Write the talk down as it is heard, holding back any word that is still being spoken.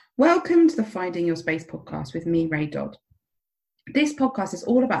Welcome to the Finding Your Space podcast with me, Rae Dodd. This podcast is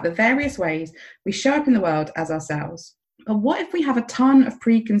all about the various ways we show up in the world as ourselves. But what if we have a ton of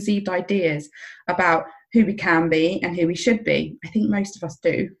preconceived ideas about who we can be and who we should be? I think most of us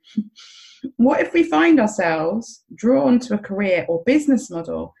do. What if we find ourselves drawn to a career or business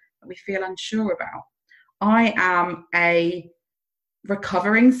model that we feel unsure about? I am a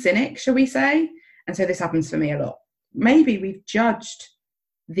recovering cynic, shall we say? And so this happens for me a lot. Maybe we've judged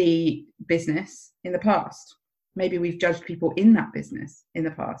the business in the past. Maybe we've judged people in that business in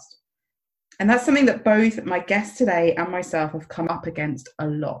the past. And that's something that both my guest today and myself have come up against a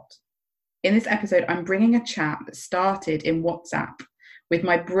lot. In this episode, I'm bringing a chat that started in WhatsApp with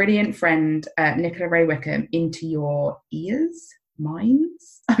my brilliant friend, Nicola Rae-Wickham, into your ears,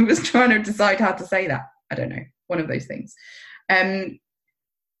 minds. I was trying to decide how to say that. I don't know, one of those things. And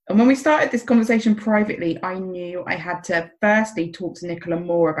when we started this conversation privately, I knew I had to firstly talk to Nicola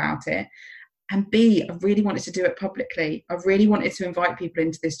more about it. And B, I really wanted to do it publicly. I really wanted to invite people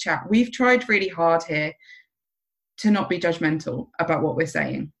into this chat. We've tried really hard here to not be judgmental about what we're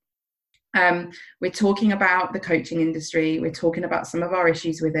saying. We're talking about the coaching industry. We're talking about some of our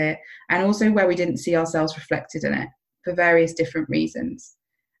issues with it, and also where we didn't see ourselves reflected in it for various different reasons.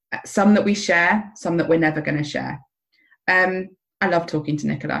 Some that we share, some that we're never going to share. I love talking to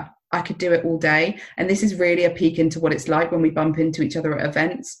Nicola. I could do it all day. And this is really a peek into what it's like when we bump into each other at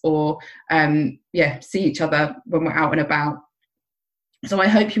events or, see each other when we're out and about. So I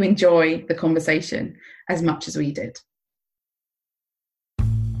hope you enjoy the conversation as much as we did.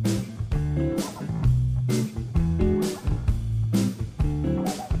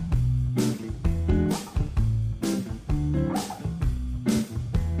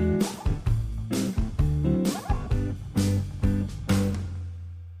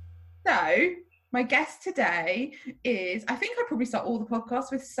 So my guest today is, I think I probably start all the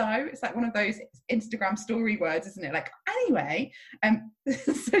podcasts with so. It's like one of those Instagram story words, isn't it? Like, anyway,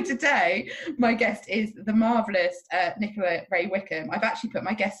 so today my guest is the marvellous Nicola Rae-Wickham. I've actually put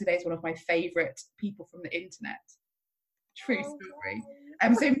my guest today as one of my favourite people from the internet. True story.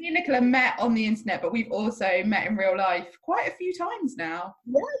 So me and Nicola met on the internet, but we've also met in real life quite a few times now.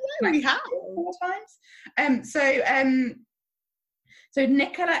 Yeah, we have. 4 times. So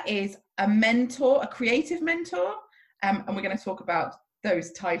Nicola is a mentor, a creative mentor, and we're going to talk about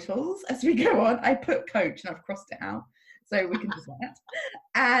those titles as we go on. I put coach and I've crossed it out, so we can do that.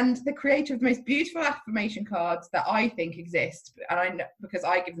 And the creator of the most beautiful affirmation cards that I think exist, and I know because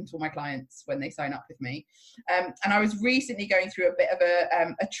I give them to all my clients when they sign up with me. And I was recently going through a bit of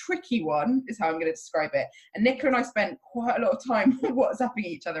a tricky one, is how I'm going to describe it. And Nicola and I spent quite a lot of time WhatsApping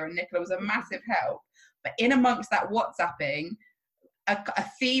each other, and Nicola was a massive help. But in amongst that WhatsApping, a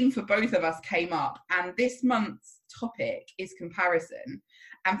theme for both of us came up, and this month's topic is comparison.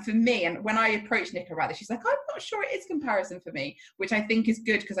 And for me, and when I approached Nicola about this, she's like, I'm not sure it is comparison for me, which I think is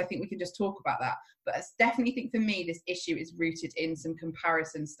good because I think we can just talk about that. But I definitely think for me, this issue is rooted in some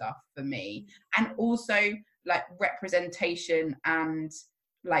comparison stuff for me, and also like representation and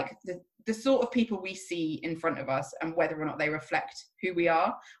like the sort of people we see in front of us and whether or not they reflect who we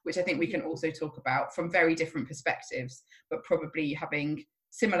are, which I think we can also talk about from very different perspectives, but probably having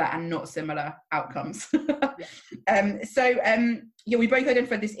similar and not similar outcomes. We both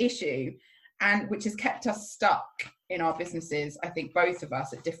identified this issue, and which has kept us stuck in our businesses, I think both of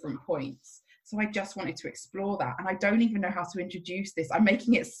us at different points. So I just wanted to explore that, and I don't even know how to introduce this. I'm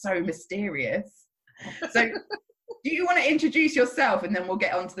making it so mysterious. So do you want to introduce yourself and then we'll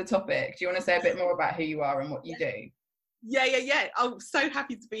get on to the topic? Do you want to say a bit more about who you are and what you do? Yeah. I'm so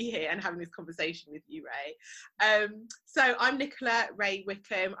happy to be here and having this conversation with you, Rae. So I'm Nicola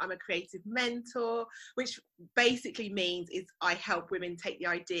Rae-Wickham. I'm a creative mentor, which basically means is I help women take the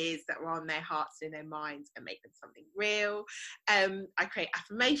ideas that are on their hearts and in their minds and make them something real. I create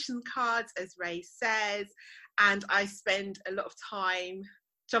affirmation cards, as Rae says, and I spend a lot of time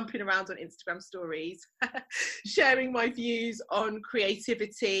jumping around on Instagram stories, sharing my views on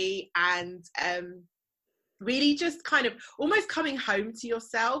creativity and really just kind of almost coming home to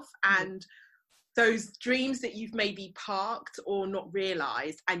yourself and those dreams that you've maybe parked or not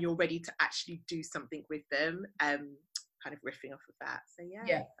realised and you're ready to actually do something with them, kind of riffing off of that. So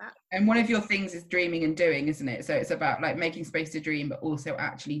yeah. And one of your things is dreaming and doing, isn't it? So it's about like making space to dream, but also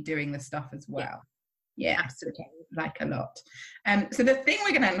actually doing the stuff as well. Yeah, absolutely. Like a lot. So the thing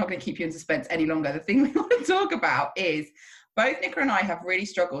I'm not going to keep you in suspense any longer. The thing we want to talk about is both Nicola and I have really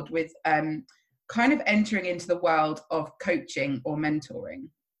struggled with kind of entering into the world of coaching or mentoring.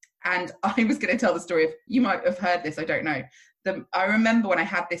 And I was going to tell the story of, you might have heard this, I don't know. I remember when I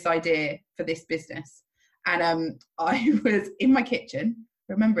had this idea for this business, and I was in my kitchen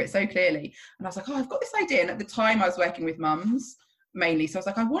remember it so clearly. And I was like, oh, I've got this idea. And at the time I was working with mums mainly. So I was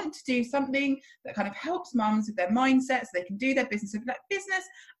like, I want to do something that kind of helps mums with their mindset so they can do their business, like business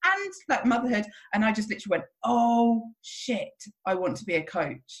and like motherhood. And I just literally went, oh shit, I want to be a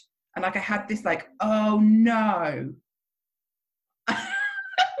coach. And like I had this like, oh no.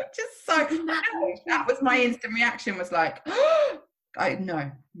 Just so that was my instant reaction, was like, oh, no.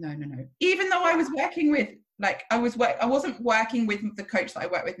 Even though I was working with, like, I wasn't working with the coach that I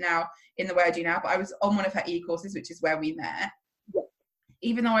work with now in the way I do now, but I was on one of her e-courses, which is where we met. Yeah.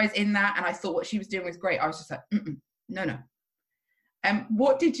 Even though I was in that and I thought what she was doing was great, I was just like, no.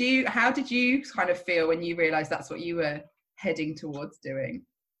 How did you kind of feel when you realized that's what you were heading towards doing?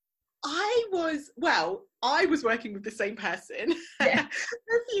 I was working with the same person a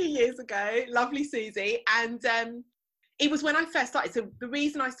few years ago, lovely Susie, and it was when I first started. So the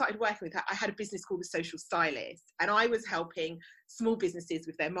reason I started working with her, I had a business called The Social Stylist, and I was helping small businesses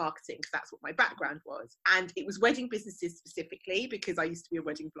with their marketing, because that's what my background was. And it was wedding businesses specifically, because I used to be a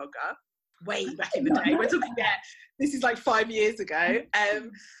wedding blogger way back in the day. We're talking, this is like 5 years ago.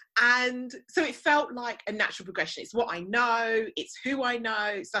 And so it felt like a natural progression. It's what I know, it's who I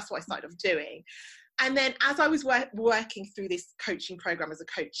know. So that's what I started off doing. And then as I was working through this coaching program as a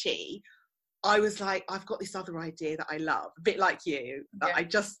coachee, I was like, I've got this other idea that I love, a bit like you, that I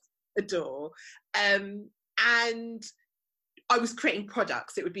just adore. And I was creating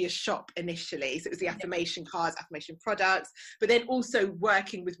products. It would be a shop initially. So it was the affirmation cards, affirmation products, but then also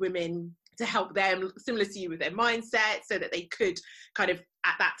working with women to help them, similar to you, with their mindset, so that they could kind of,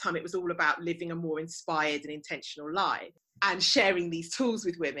 at that time, it was all about living a more inspired and intentional life and sharing these tools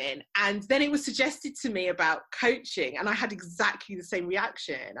with women. And then it was suggested to me about coaching, and I had exactly the same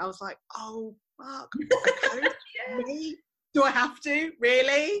reaction. I was like, oh, fuck, a coach? Me? Do I have to?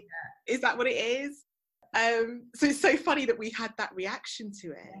 Really? Yeah. Is that what it is? So it's so funny that we had that reaction to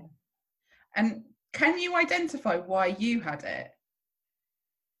it. Yeah. And can you identify why you had it?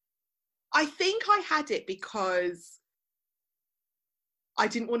 I think I had it because I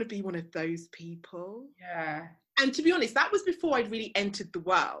didn't want to be one of those people. Yeah. And to be honest, that was before I'd really entered the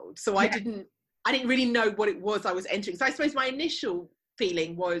world. So I didn't really know what it was I was entering. So I suppose my initial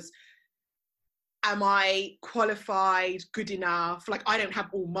feeling was, am I qualified, good enough? Like, I don't have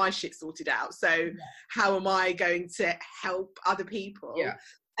all my shit sorted out. So how am I going to help other people? Yeah.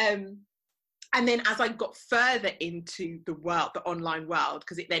 And then as I got further into the world, the online world,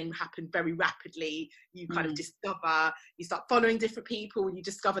 because it then happened very rapidly, you kind of discover, you start following different people, you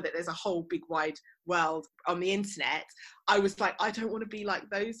discover that there's a whole big wide world on the internet. I was like, I don't want to be like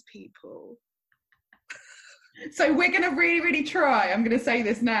those people. So we're going to really, really try. I'm going to say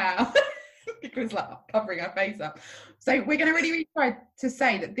this now. Because like covering our face up. So we're going to really, really try to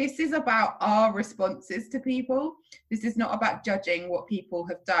say that this is about our responses to people. This is not about judging what people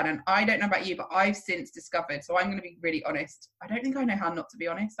have done. And I don't know about you, but I've since discovered, so I'm going to be really honest. I don't think I know how not to be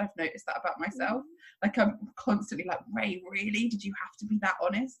honest. I've noticed that about myself. Like, I'm constantly like, Ray, really? Did you have to be that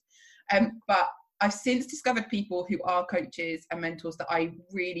honest? But I've since discovered people who are coaches and mentors that I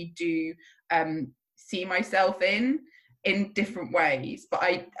really do see myself in different ways, but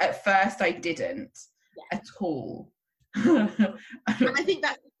at first I didn't at all. And I think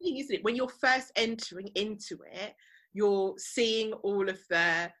that's the thing, isn't it? When you're first entering into it, you're seeing all of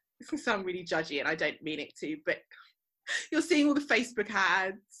this can sound really judgy and I don't mean it to, but you're seeing all the Facebook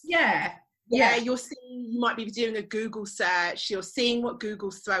ads. Yeah. You're seeing, you might be doing a Google search, you're seeing what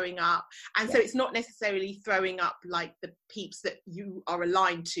Google's throwing up. And so it's not necessarily throwing up like the peeps that you are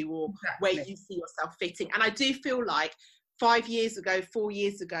aligned to or where you see yourself fitting. And I do feel like 5 years ago, 4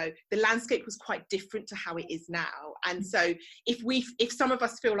 years ago, the landscape was quite different to how it is now. And so if some of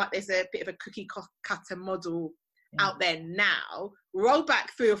us feel like there's a bit of a cookie cutter model out there now, roll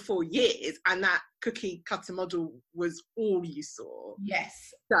back 3 or 4 years and that cookie cutter model was all you saw. Yes.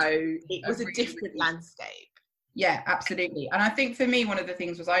 So it was a different landscape. Yeah, absolutely. And I think for me, one of the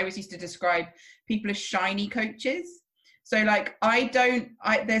things was I always used to describe people as shiny coaches. So like,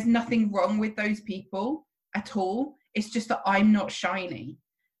 there's nothing wrong with those people at all. It's just that I'm not shiny.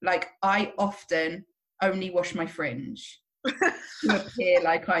 Like, I often only wash my fringe to appear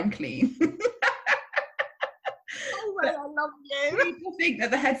like I'm clean. Oh, well, I love you. People think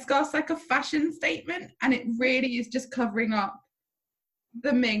that the headscarf's like a fashion statement, and it really is just covering up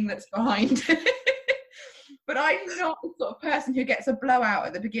the ming that's behind it. But I'm not the sort of person who gets a blowout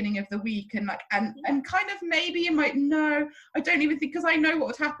at the beginning of the week and kind of maybe you might know. I don't even think, because I know what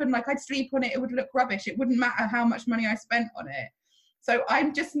would happen. Like, I'd sleep on it, it would look rubbish. It wouldn't matter how much money I spent on it. So I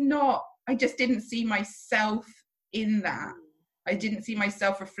just didn't see myself in that. I didn't see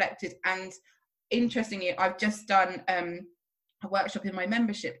myself reflected. And interestingly, I've just done a workshop in my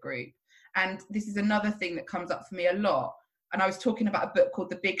membership group. And this is another thing that comes up for me a lot. And I was talking about a book called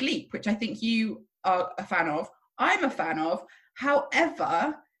The Big Leap, which I think you are a fan of. I'm a fan of.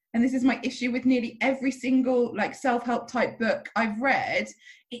 However, and this is my issue with nearly every single like self-help type book I've read,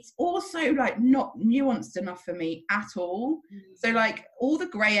 it's also like not nuanced enough for me at all. So like all the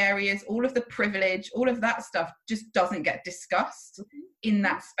grey areas, all of the privilege, all of that stuff just doesn't get discussed in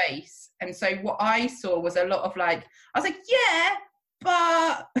that space. And so what I saw was a lot of like, I was like, yeah,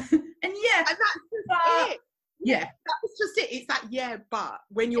 but, and yeah, and that's but, it. Yeah, that was just it. It's that but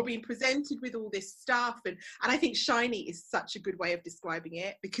when you're being presented with all this stuff, and I think shiny is such a good way of describing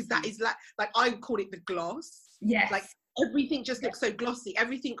it, because that is like I call it the gloss. Yes. Like everything just looks so glossy.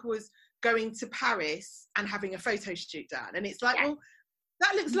 Everything was going to Paris and having a photo shoot done, and it's like, well,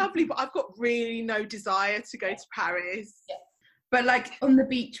 that looks lovely, but I've got really no desire to go to Paris. Yeah. But like on the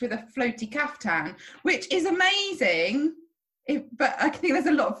beach with a floaty caftan, which is amazing. But I think there's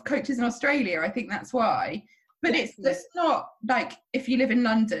a lot of coaches in Australia. I think that's why. But it's just not like if you live in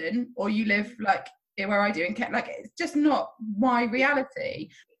London or you live like where I do in Kent, like it's just not my reality.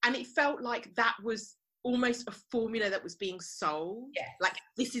 And it felt like that was almost a formula that was being sold. Yeah. Like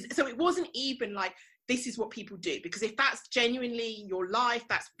this is, so it wasn't even like this is what people do, because if that's genuinely your life,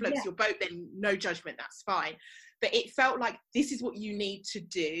 that's floats your boat, then no judgment, that's fine. But it felt like this is what you need to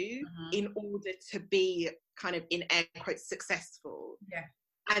do in order to be kind of in air quotes successful. Yeah.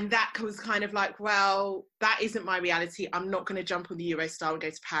 And that was kind of like, well, that isn't my reality. I'm not going to jump on the Eurostar and go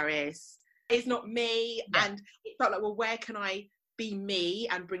to Paris. It's not me. Yeah. And it felt like, well, where can I be me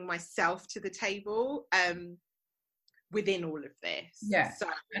and bring myself to the table within all of this? Yeah. So,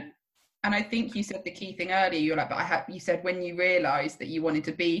 and I think you said the key thing earlier. You're like, but you said when you realised that you wanted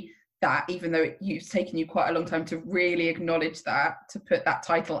to be that, even though it's taken you quite a long time to really acknowledge that, to put that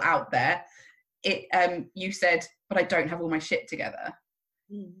title out there, you said, but I don't have all my shit together.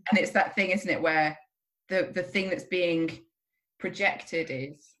 And it's that thing, isn't it, where the thing that's being projected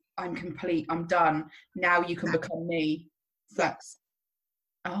is, I'm complete, I'm done, now you can become me. So that's,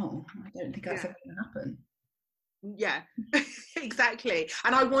 I don't think that's ever going to happen. Yeah, exactly.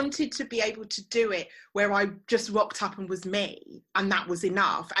 And I wanted to be able to do it where I just rocked up and was me, and that was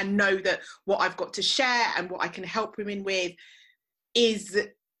enough, and know that what I've got to share and what I can help women with is,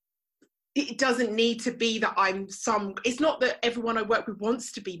 it doesn't need to be that it's not that everyone I work with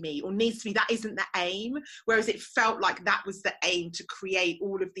wants to be me or needs to be, that isn't the aim. Whereas it felt like that was the aim, to create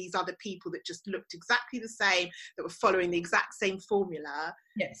all of these other people that just looked exactly the same, that were following the exact same formula.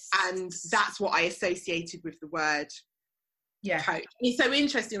 Yes. And that's what I associated with the word coach. It's so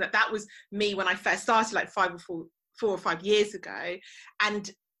interesting that was me when I first started, like 4 or 5 years ago.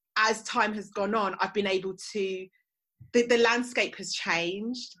 And as time has gone on, I've been able to, the landscape has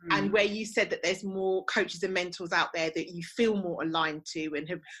changed, and where you said that there's more coaches and mentors out there that you feel more aligned to and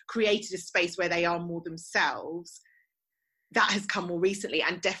have created a space where they are more themselves, that has come more recently,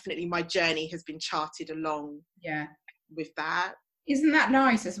 and definitely my journey has been charted along with that. Isn't that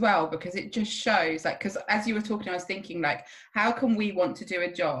nice as well? Because it just shows, like, because as you were talking, I was thinking, like, how can we want to do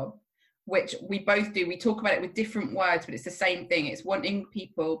a job, which we both do, we talk about it with different words, but it's the same thing. It's wanting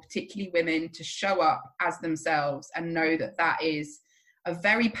people, particularly women, to show up as themselves and know that that is a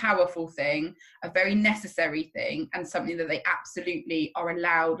very powerful thing, a very necessary thing, and something that they absolutely are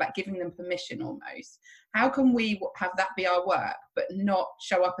allowed, like giving them permission almost. How can we have that be our work, but not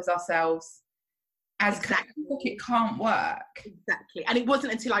show up as ourselves as exactly. It can't work. Exactly. And it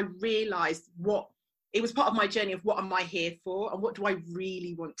wasn't until I realised it was part of my journey of what am I here for, and what do I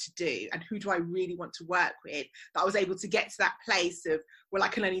really want to do, and who do I really want to work with, that I was able to get to that place of, well, I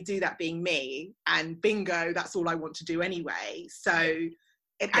can only do that being me, and bingo, that's all I want to do anyway. So,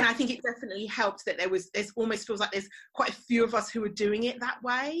 and I think it definitely helped that there's almost feels like there's quite a few of us who are doing it that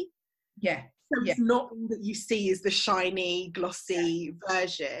way. Yeah. So it's not all that you see is the shiny, glossy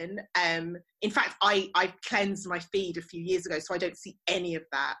version. In fact, I cleansed my feed a few years ago, so I don't see any of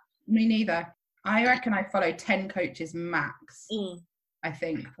that. Me neither. I reckon I follow 10 coaches max. I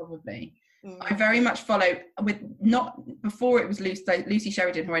think probably. I very much follow before it was Lucy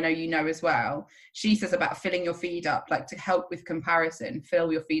Sheridan, who I know you know as well. She says about filling your feed up, like to help with comparison,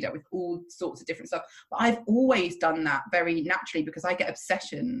 fill your feed up with all sorts of different stuff. But I've always done that very naturally because I get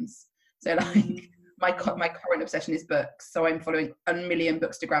obsessions. So like my current obsession is books. So I'm following a million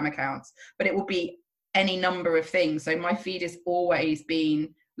Bookstagram accounts, but it will be any number of things. So my feed has always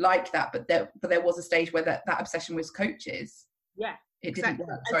been like that, but there was a stage where that obsession was coaches. Yeah, it didn't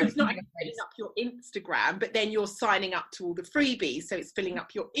work. Sorry, it's not filling up your Instagram, but then you're signing up to all the freebies, so it's filling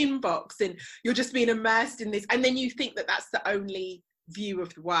up your inbox, and you're just being immersed in this, and then you think that that's the only view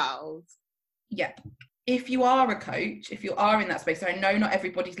of the world. Yeah, if you are a coach, if you are in that space, I know not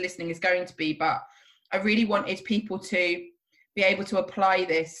everybody's listening is going to be, but I really wanted people to be able to apply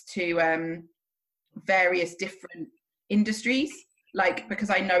this to various different industries, like, because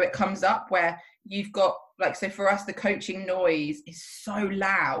I know it comes up where you've got, like, so for us the coaching noise is so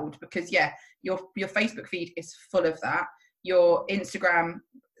loud because your Facebook feed is full of that, your Instagram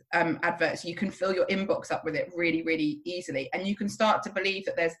adverts, you can fill your inbox up with it really, really easily, and you can start to believe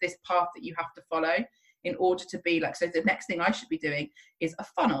that there's this path that you have to follow in order to be like, so the next thing I should be doing is a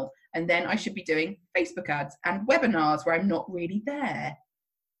funnel, and then I should be doing Facebook ads and webinars where I'm not really there.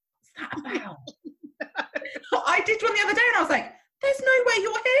 What's that about? I did one the other day and I was like, there's no way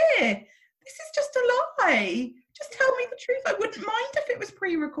you're here. This is just a lie. Just tell me the truth. I wouldn't mind if it was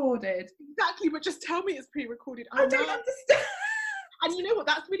pre-recorded. Exactly, but just tell me it's pre-recorded. I don't understand. And you know what?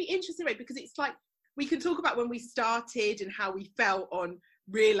 That's really interesting, right? Because it's like, we can talk about when we started and how we felt on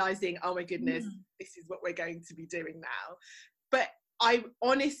realizing, oh my goodness, this is what we're going to be doing now. But I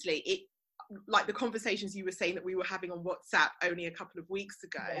honestly, it, like the conversations you were saying that we were having on WhatsApp only a couple of weeks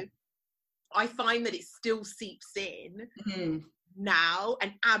ago, I find that it still seeps in now.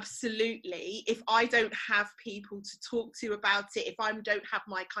 And absolutely, if I don't have people to talk to about it, if I don't have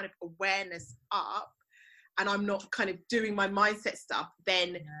my kind of awareness up and I'm not kind of doing my mindset stuff,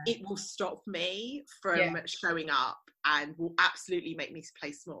 then it will stop me from showing up and will absolutely make me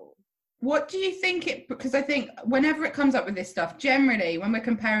play small. What do you think it, because I think whenever it comes up with this stuff, generally when we're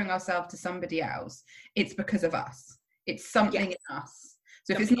comparing ourselves to somebody else, it's because of us. It's something in us.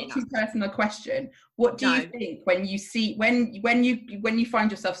 So if it's not too personal a question, what do you think when you see, when you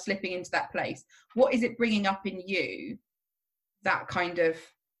find yourself slipping into that place, what is it bringing up in you, that kind of,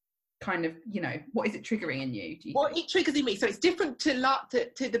 you know, what is it triggering in you? What it triggers in me, so it's different to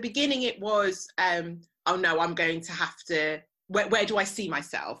the beginning. It was, oh no, I'm going to have to, where do I see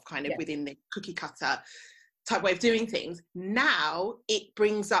myself kind of within the cookie cutter type way of doing things. Now it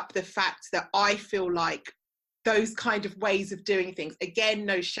brings up the fact that I feel like those kind of ways of doing things, again,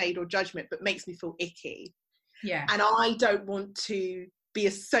 no shade or judgment, but makes me feel icky. Yeah. And I don't want to be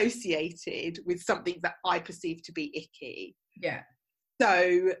associated with something that I perceive to be icky. Yeah.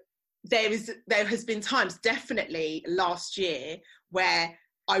 So there has been times, definitely last year, where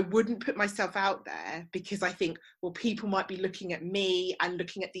I wouldn't put myself out there because I think, well, people might be looking at me and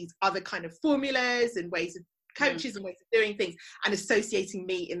looking at these other kind of formulas and ways of coaches and ways of doing things and associating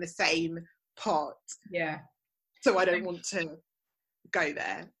me in the same pot. Yeah. So I don't want to go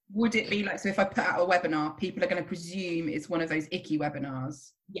there. Would it be like, so if I put out a webinar, people are going to presume it's one of those icky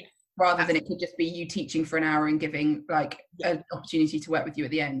webinars? Yes. Rather than it could just be you teaching for an hour and giving like an opportunity to work with you at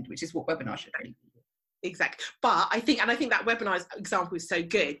the end, which is what webinar should be. Exactly. But I think that webinar example is so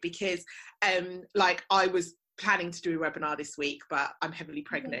good because like I was planning to do a webinar this week, but I'm heavily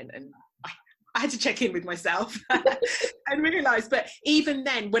pregnant and I had to check in with myself and realise, but even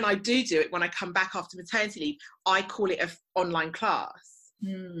then, when I do it, when I come back after maternity leave, I call it an online class,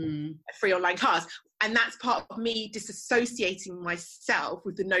 a free online class. And that's part of me disassociating myself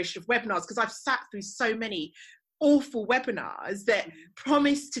with the notion of webinars, because I've sat through so many awful webinars that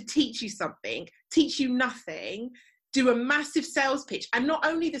promise to teach you something, teach you nothing, do a massive sales pitch. And not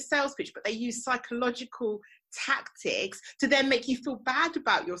only the sales pitch, but they use psychological tactics to then make you feel bad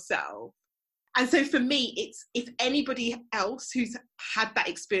about yourself. And so for me, it's, if anybody else who's had that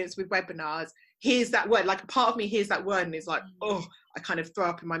experience with webinars hears that word, like a part of me hears that word and is like, oh, I kind of throw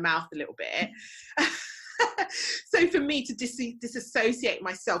up in my mouth a little bit. So for me to disassociate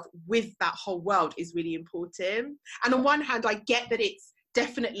myself with that whole world is really important. And on one hand, I get that it's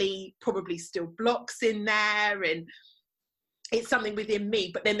definitely probably still blocks in there and it's something within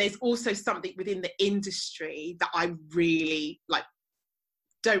me, but then there's also something within the industry that I really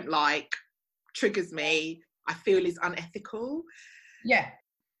don't like, triggers me, I feel is unethical. Yeah,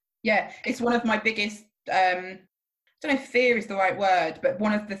 it's one of my biggest I don't know if fear is the right word, but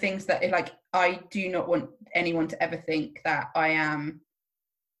one of the things that I do not want anyone to ever think that I am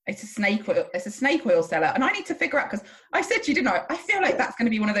it's a snake oil seller. And I need to figure out, because I said to you, didn't I feel like that's going to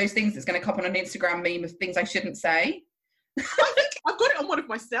be one of those things that's going to come on an Instagram meme of things I shouldn't say. I think I've got it on one of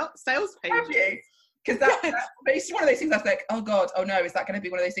my sales pages. Have you? Because it's one of those things that's like, oh God, oh no, is that going to be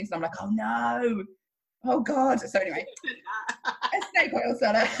one of those things? And I'm like, oh no, oh God. So anyway, a snake oil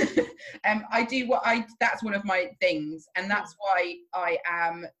seller. That's one of my things. And that's why I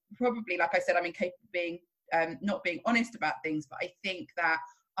am probably, like I said, I'm incapable of being, not being honest about things, but I think that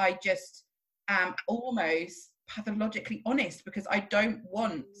I just am almost pathologically honest, because I don't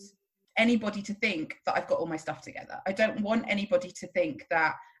want anybody to think that I've got all my stuff together. I don't want anybody to think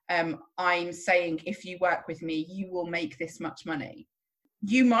that I'm saying, if you work with me, you will make this much money.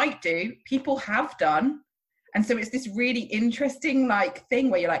 you might do, people have done. And so it's this really interesting like thing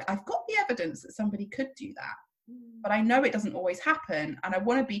where you're like, I've got the evidence that somebody could do that, but I know it doesn't always happen. And I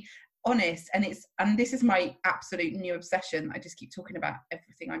want to be honest. And this is my absolute new obsession. I just keep talking about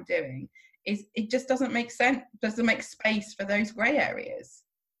everything I'm doing, is it just doesn't make sense, doesn't make space for those grey areas.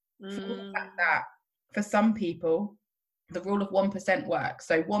 For the fact that for some people, the rule of 1% works.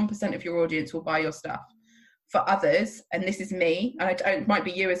 So 1% of your audience will buy your stuff. For others, and this is me, and it might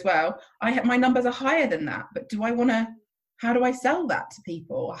be you as well, my numbers are higher than that. But how do I sell that to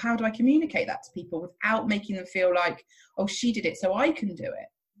people? Or how do I communicate that to people without making them feel like, oh, she did it, so I can do it?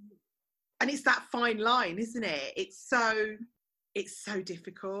 And it's that fine line, isn't it? It's so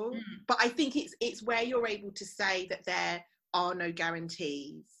difficult. But I think it's where you're able to say that there are no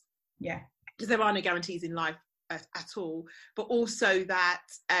guarantees. Yeah. Because there are no guarantees in life at all. But also that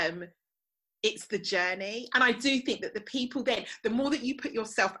it's the journey. And I do think that the people then, the more that you put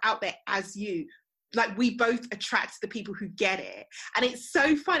yourself out there as you, like we both attract the people who get it. And it's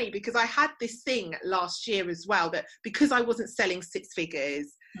so funny because I had this thing last year as well, that because I wasn't selling six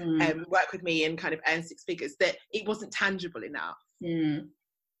figures, work with me and kind of earn six figures, that it wasn't tangible enough. And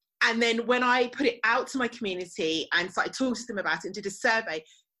then when I put it out to my community and started talking to them about it and did a survey,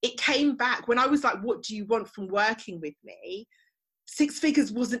 it came back when I was like, what do you want from working with me? Six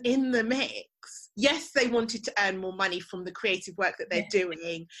figures wasn't in the mix. Yes, they wanted to earn more money from the creative work that they're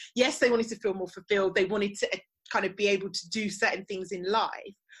doing. Yes, they wanted to feel more fulfilled. They wanted to kind of be able to do certain things in life,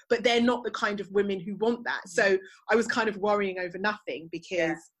 but they're not the kind of women who want that. So I was kind of worrying over nothing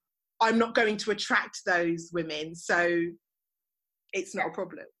because I'm not going to attract those women. So it's not a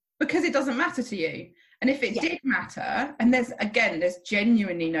problem. Because it doesn't matter to you. And if it did matter, and there's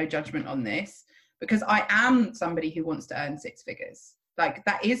genuinely no judgment on this, because I am somebody who wants to earn six figures. Like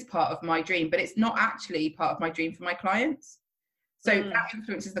that is part of my dream, but it's not actually part of my dream for my clients. So that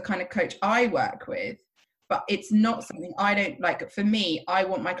influences the kind of coach I work with, but it's not something I don't like. For me, I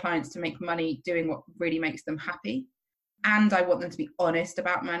want my clients to make money doing what really makes them happy. And I want them to be honest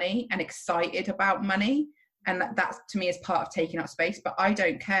about money and excited about money. And that's to me is part of taking up space, but I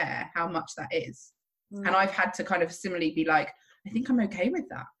don't care how much that is. And I've had to kind of similarly be like, I think I'm okay with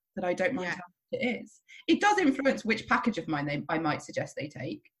that I don't mind how much it is. It does influence which package of mine I might suggest they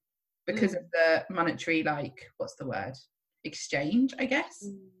take because of the monetary, like, what's the word? Exchange, I guess.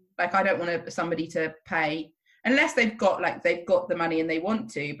 Like, I don't want somebody to pay unless they've got the money and they want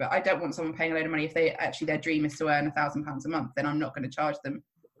to, but I don't want someone paying a load of money if their dream is to earn £1,000 a month, then I'm not going to charge them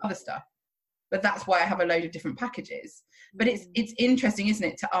other stuff. But that's why I have a load of different packages. But it's interesting, isn't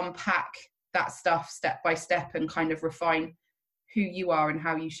it, to unpack that stuff step by step and kind of refine who you are and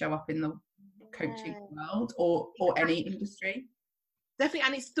how you show up in the coaching world or any industry. Definitely.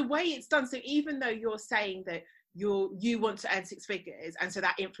 And it's the way it's done. So even though you're saying that you want to earn six figures, and so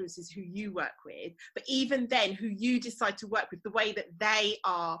that influences who you work with, but even then who you decide to work with, the way that they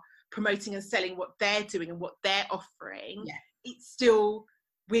are promoting and selling what they're doing and what they're offering, it's still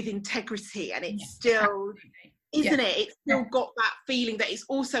with integrity, and it's still isn't it? It's still got that feeling that it's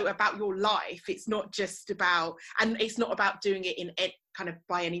also about your life. It's not just about, and it's not about doing it in kind of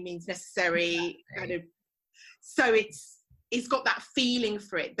by any means necessary kind of. So it's got that feeling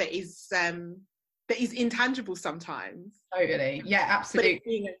for it that is intangible sometimes. Totally, yeah, absolutely. But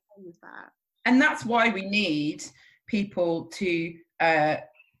being okay with that, and that's why we need people to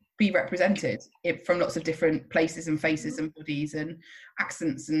be represented from lots of different places and faces and bodies and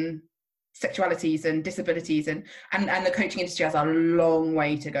accents and sexualities and disabilities, and the coaching industry has a long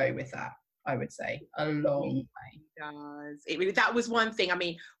way to go with that. I would say a long way. It really, that was one thing. I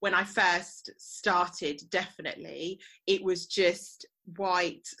mean, when I first started, definitely it was just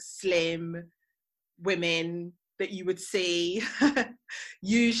white, slim women that you would see,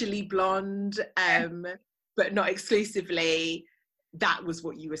 usually blonde, but not exclusively. That was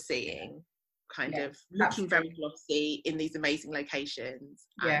what you were seeing, kind of looking very glossy in these amazing locations,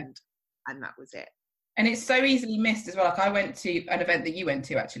 and that was it. And it's so easily missed as well. Like, I went to an event that you went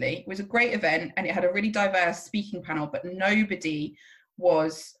to, actually. It was a great event and it had a really diverse speaking panel, but nobody's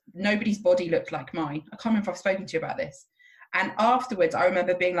body looked like mine. I can't remember if I've spoken to you about this. And afterwards, I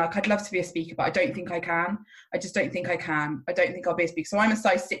remember being like, I'd love to be a speaker, but I don't think I can. I just don't think I can. I don't think I'll be a speaker. So I'm a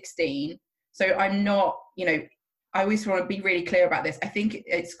size 16. So I'm not, I always want to be really clear about this. I think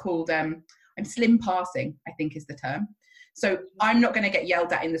it's called, I'm slim passing, I think is the term. So I'm not going to get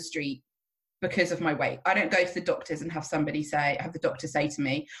yelled at in the street because of my weight. I don't go to the doctors and have the doctor say to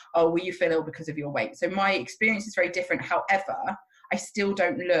me, oh, will you feel ill because of your weight? So my experience is very different. However, I still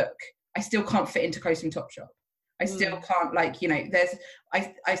can't fit into Close Room Topshop. I still can't, like, you know,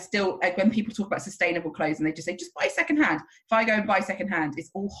 I still, like, when people talk about sustainable clothes and they just say, just buy secondhand. If I go and buy secondhand,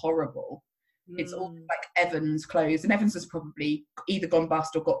 it's all horrible. It's all like Evans clothes, and Evans has probably either gone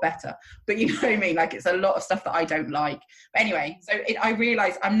bust or got better. But you know what I mean? Like, it's a lot of stuff that I don't like. But anyway, so I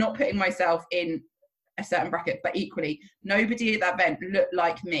realise I'm not putting myself in a certain bracket, but equally, nobody at that event looked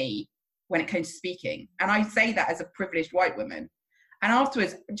like me when it came to speaking. And I say that as a privileged white woman. And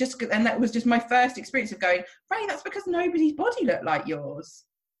afterwards, and that was just my first experience of going, Rae, that's because nobody's body looked like yours.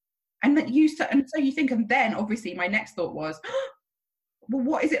 And so you think, and then obviously my next thought was, well,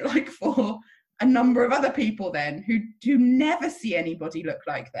 what is it like for a number of other people then who do never see anybody look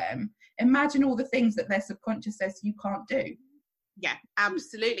like them? Imagine all the things that their subconscious says you can't do. Yeah,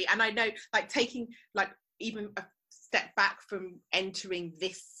 absolutely. And I know, like, taking like even a step back from entering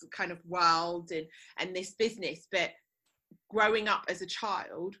this kind of world and this business, but growing up as a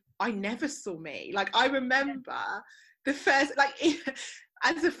child, I never saw me. Like, I remember the first, like,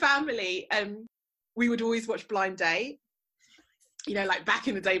 as a family, we would always watch Blind Date. You know, like back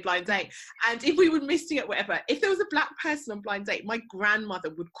in the day, Blind Date. And if we were missing it, whatever, if there was a black person on Blind Date, my grandmother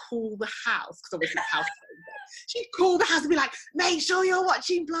would call the house, because obviously the house, she'd call the house and be like, make sure you're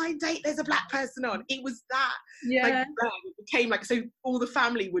watching Blind Date, there's a black person on. It was that. Yeah. Like, it became like, so all the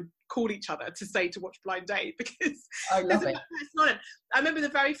family would call each other to say to watch Blind Date, because I love it. I remember the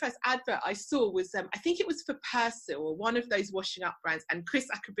very first advert I saw was, I think it was for Persil or one of those washing up brands, and Chris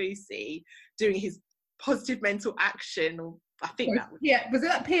Akabusi doing his positive mental action, or I think that was... Yeah, was it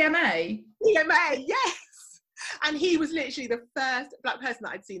that PMA? PMA, yes! And he was literally the first black person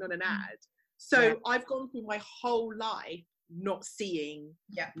that I'd seen on an ad. So I've gone through my whole life not seeing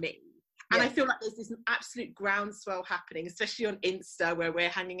me. And I feel like there's this absolute groundswell happening, especially on Insta, where we're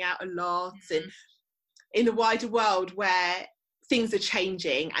hanging out a lot, and in the wider world where things are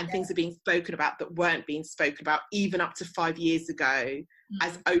changing and things are being spoken about that weren't being spoken about even up to 5 years ago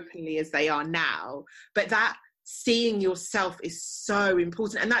as openly as they are now. But that seeing yourself is so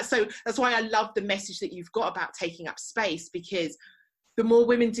important. And that's why I love the message that you've got about taking up space, because the more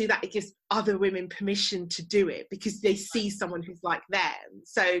women do that, it gives other women permission to do it, because they see someone who's like them.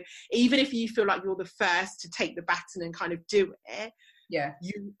 So even if you feel like you're the first to take the baton and kind of do it,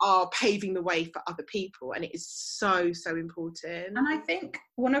 you are paving the way for other people, and it is so important. And I think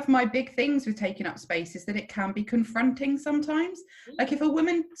one of my big things with taking up space is that it can be confronting sometimes. Like, if a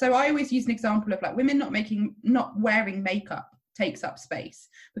woman, so I always use an example of like women not wearing makeup takes up space,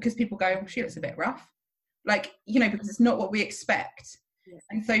 because people go, oh, she looks a bit rough, like, you know, because it's not what we expect.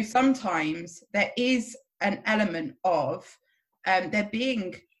 And so sometimes there is an element of there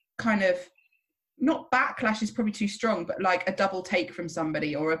being kind of, not backlash is probably too strong, but like a double take from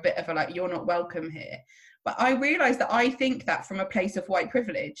somebody, or a bit of a like, you're not welcome here. But I realise that I think that from a place of white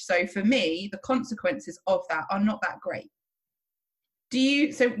privilege. So for me, the consequences of that are not that great.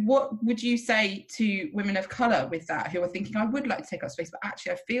 So what would you say to women of colour with that, who are thinking, I would like to take up space, but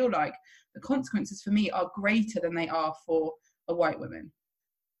actually I feel like the consequences for me are greater than they are for a white woman?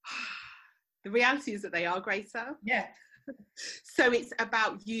 The reality is that they are greater. Yeah. So it's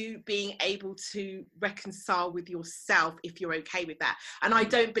about you being able to reconcile with yourself if you're okay with that. And I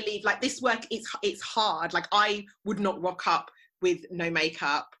don't believe, like, this work, it's hard. Like, I would not rock up with no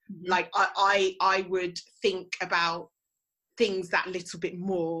makeup. Like, I would think about things that little bit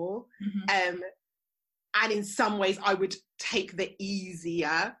more. And in some ways I would take the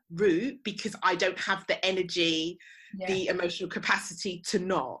easier route, because I don't have the energy, the emotional capacity to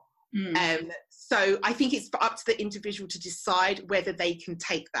not. So I think it's up to the individual to decide whether they can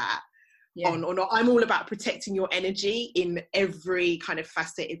take that on or not. I'm all about protecting your energy in every kind of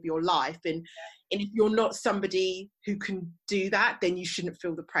facet of your life. And if you're not somebody who can do that, then you shouldn't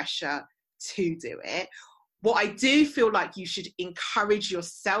feel the pressure to do it. What I do feel like you should encourage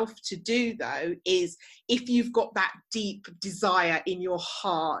yourself to do, though, is if you've got that deep desire in your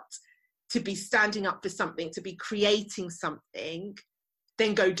heart to be standing up for something, to be creating something,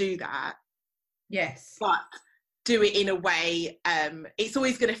 then go do that. Yes. But do it in a way, it's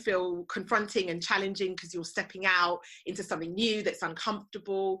always going to feel confronting and challenging, because you're stepping out into something new that's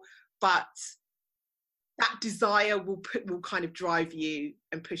uncomfortable, but that desire will kind of drive you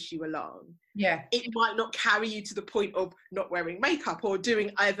and push you along. Yeah. It might not carry you to the point of not wearing makeup or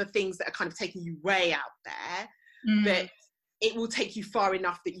doing other things that are kind of taking you way out there, but it will take you far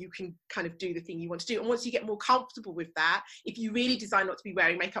enough that you can kind of do the thing you want to do. And once you get more comfortable with that, if you really decide not to be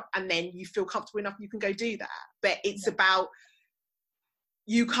wearing makeup and then you feel comfortable enough, you can go do that. But it's about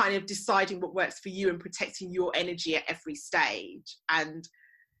you kind of deciding what works for you and protecting your energy at every stage. And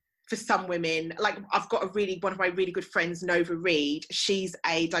for some women, like I've got one of my really good friends, Nova Reed, she's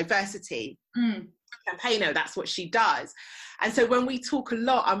a diversity campaigner, that's what she does. And so when we talk a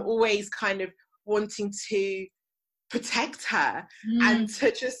lot, I'm always kind of wanting to protect her and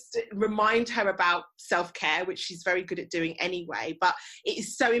to just remind her about self-care, which she's very good at doing anyway. But it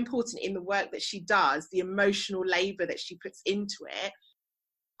is so important in the work that she does, the emotional labor that she puts into it.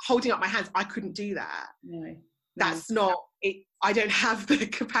 Holding up my hands, I couldn't do that. No. That's not it. I don't have the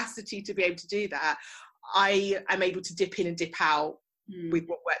capacity to be able to do that. I am able to dip in and dip out with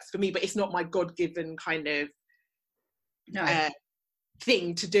what works for me, but it's not my God-given kind of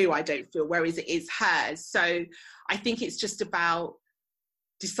thing to do, I don't feel, whereas it is hers. So I think it's just about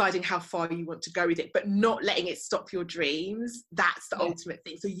deciding how far you want to go with it, but not letting it stop your dreams. That's the ultimate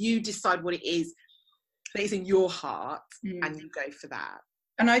thing. So you decide what it is that is in your heart and you go for that.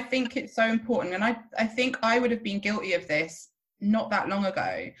 And I think it's so important. And I think I would have been guilty of this not that long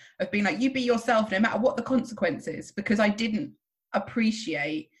ago, of being like, you be yourself no matter what the consequences, because I didn't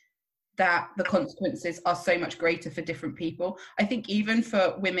appreciate that the consequences are so much greater for different people. I think even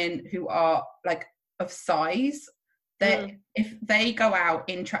for women who are like of size, that if they go out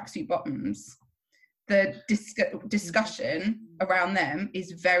in tracksuit bottoms, the discussion around them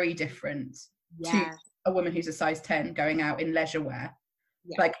is very different to a woman who's a size 10 going out in leisure wear.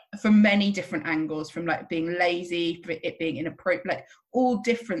 Like from many different angles, from like being lazy, for it being inappropriate, like all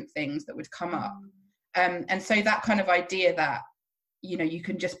different things that would come up. And so that kind of idea that, you know, you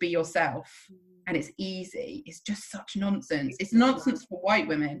can just be yourself and it's easy, it's just such nonsense. It's nonsense for white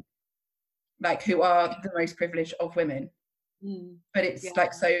women, like who are the most privileged of women. But it's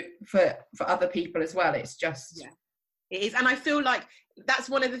like, so for other people as well, it's just it is. And I feel like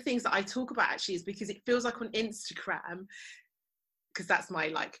that's one of the things that I talk about actually, is because it feels like on Instagram, because that's my,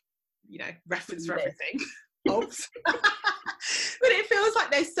 like, you know, reference for everything. But it feels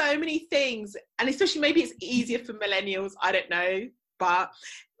like there's so many things, and especially maybe it's easier for millennials, I don't know, but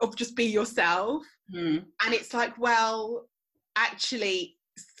of just be yourself. And it's like, well, actually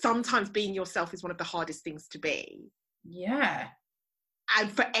sometimes being yourself is one of the hardest things to be. And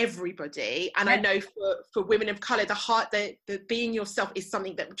for everybody. And I know for women of colour, the being yourself is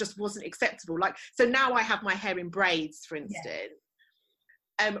something that just wasn't acceptable. Like, so now I have my hair in braids, for instance.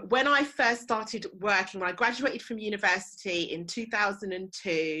 When I first started working, when I graduated from university in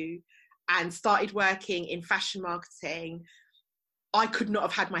 2002 and started working in fashion marketing, I could not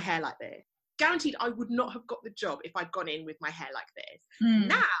have had my hair like this. Guaranteed I would not have got the job if I'd gone in with my hair like this.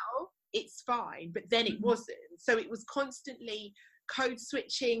 Now it's fine, but then it wasn't. So it was constantly code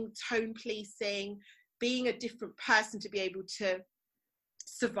switching, tone policing, being a different person to be able to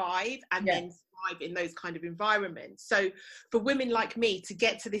survive and then thrive in those kind of environments. So for women like me to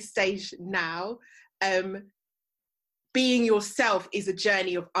get to this stage now, being yourself is a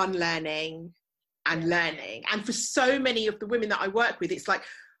journey of unlearning and learning. And for so many of the women that I work with, it's like,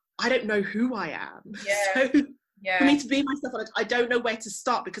 I don't know who I am. So for me to be myself, I don't know where to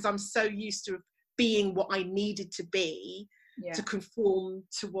start, because I'm so used to being what I needed to be to conform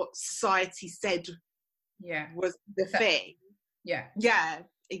to what society said was the thing.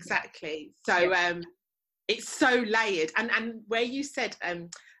 Exactly. So it's so layered. And where you said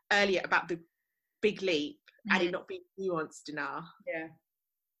earlier about the big leap and it not being nuanced enough,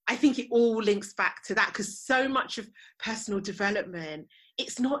 I think it all links back to that, because so much of personal development,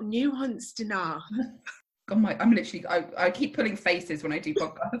 it's not nuanced enough. I'm literally, I keep pulling faces when I do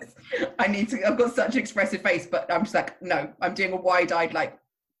podcasts. I've got such an expressive face, but I'm just like, no, I'm doing a wide-eyed like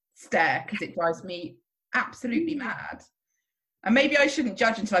stare, because it drives me absolutely mad. And maybe I shouldn't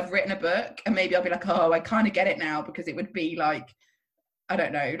judge until I've written a book, and maybe I'll be like, oh, I kind of get it now, because it would be like, I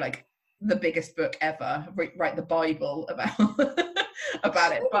don't know, like the biggest book ever, write the Bible about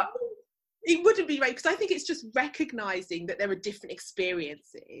about it. But it wouldn't be right, because I think it's just recognizing that there are different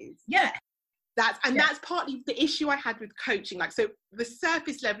experiences. That's partly the issue I had with coaching. Like, so the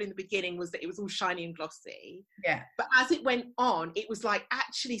surface level in the beginning was that it was all shiny and glossy. But as it went on, it was like,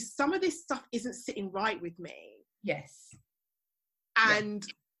 actually, some of this stuff isn't sitting right with me. And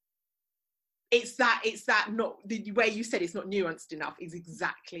it's that not the way you said it's not nuanced enough is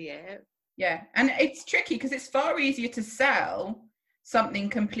exactly it. And it's tricky, because it's far easier to sell something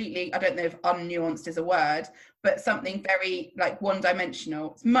completely, I don't know if unnuanced is a word, but something very like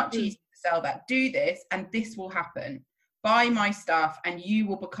one-dimensional. It's much easier to sell that. Do this and this will happen. Buy my stuff and you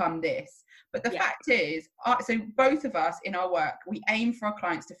will become this. But the fact is, so both of us in our work, we aim for our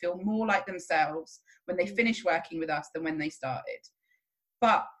clients to feel more like themselves when they finish working with us than when they started.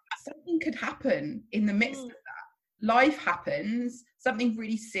 But something could happen in the midst of that. Life happens, something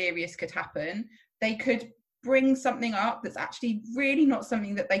really serious could happen. They could bring something up that's actually really not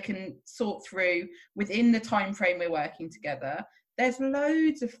something that they can sort through within the time frame we're working together. there's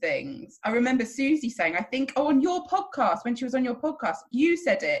loads of things. I remember Susie saying, I think, on your podcast, when she was on your podcast, you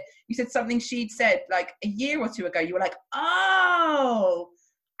said it. You said something she'd said like a year or two ago. You were like, oh,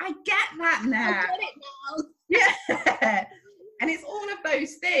 I get that now. I get it now. Yeah. And it's all of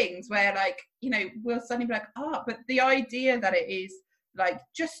those things where, like, you know, we'll suddenly be like, oh, but the idea that it is like,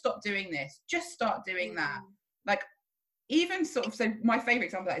 just stop doing this, just start doing that. Like, even sort of, so my favorite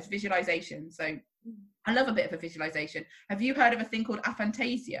example of that is visualization. So I love a bit of a visualization. Have you heard of a thing called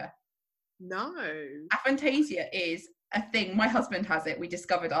aphantasia? No. Aphantasia is a thing, my husband has it, we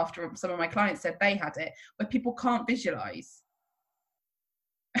discovered after some of my clients said they had it, where people can't visualize.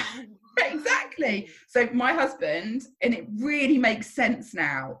 Exactly. So my husband, and it really makes sense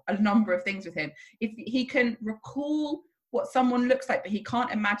now, a number of things with him. If he can recall what someone looks like, but he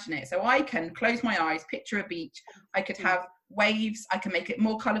can't imagine it. So I can close my eyes, picture a beach, I could have waves, I can make it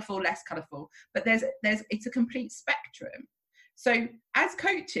more colourful, less colourful, but it's a complete spectrum. So as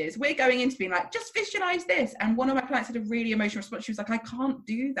coaches, we're going into being like, just visualize this. And one of my clients had a really emotional response. She was like, I can't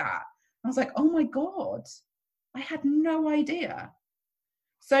do that. I was like, oh my God, I had no idea.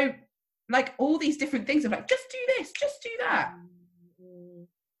 So like all these different things of like, just do this, just do that.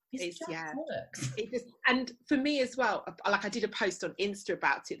 It just, and for me as well, like I did a post on Insta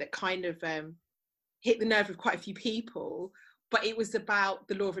about it that kind of hit the nerve of quite a few people, but it was about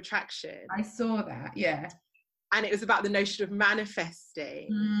the law of attraction. I saw that, yeah. And it was about the notion of manifesting.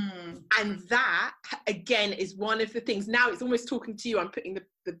 And that, again, is one of the things, now it's almost talking to you, I'm putting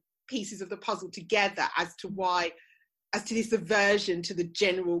the pieces of the puzzle together as to why, as to this aversion to the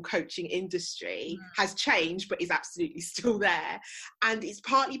general coaching industry has changed, but is absolutely still there. And it's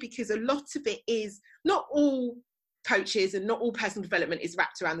partly because a lot of it is, not all coaches and not all personal development is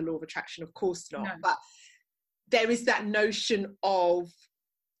wrapped around the law of attraction, of course not, but there is that notion of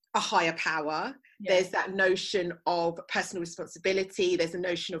a higher power. There's that notion of personal responsibility. There's a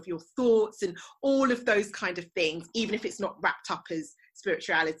notion of your thoughts and all of those kind of things, even if it's not wrapped up as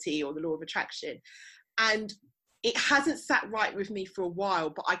spirituality or the law of attraction. And it hasn't sat right with me for a while,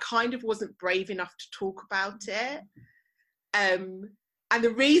 but I kind of wasn't brave enough to talk about it. And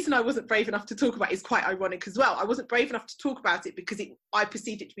the reason I wasn't brave enough to talk about it is quite ironic as well. I wasn't brave enough to talk about it because I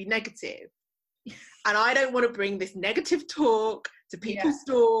perceived it to be negative. And I don't want to bring this negative talk to people's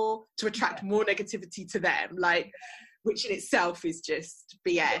door to attract more negativity to them, like, which in itself is just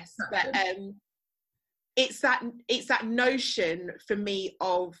BS. But it's that notion for me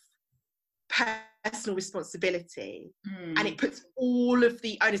of personal responsibility, and it puts all of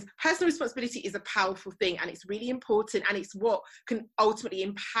the onus. Personal responsibility is a powerful thing, and it's really important, and it's what can ultimately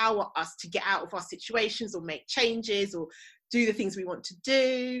empower us to get out of our situations or make changes or do the things we want to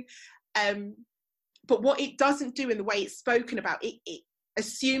do. But what it doesn't do in the way it's spoken about, it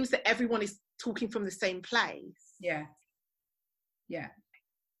assumes that everyone is talking from the same place. Yeah.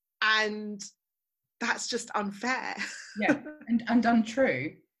 And that's just unfair. And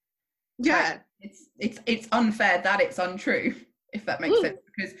untrue. Like, it's unfair that it's untrue, if that makes sense,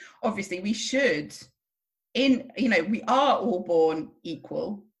 because obviously we should, we are all born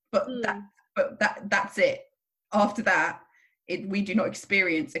equal, but that's it. After that, we do not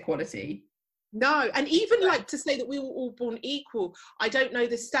experience equality. No, and even like to say that we were all born equal, I don't know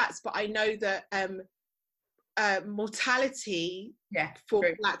the stats, but I know that mortality for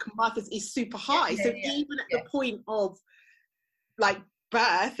Black mothers is super high. So even at the point of like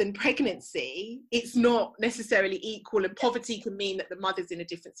birth and pregnancy, it's not necessarily equal, and poverty can mean that the mother's in a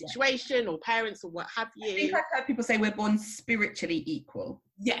different situation or parents or what have you. I think I've heard people say we're born spiritually equal.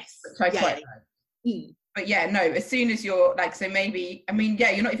 Yes. Which I quite like. But as soon as you're like, so maybe,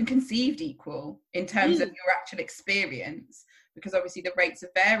 you're not even conceived equal in terms of your actual experience, because obviously the rates of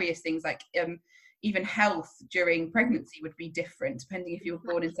various things like even health during pregnancy would be different depending if you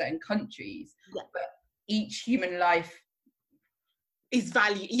were born in certain countries. But each human life is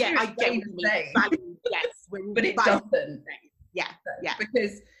valued. I get what you mean. Valued, yes, but it doesn't.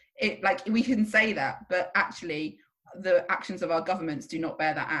 Because it, like, we can say that, but actually the actions of our governments do not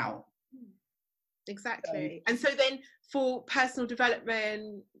bear that out. Exactly. And so then for personal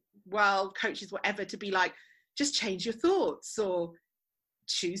development, coaches, whatever, to be like, just change your thoughts or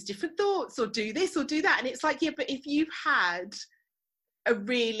choose different thoughts or do this or do that. And it's like, but if you've had a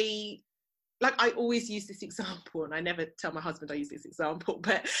really, like, I always use this example, and I never tell my husband I use this example,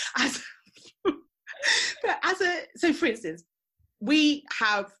 but so for instance, we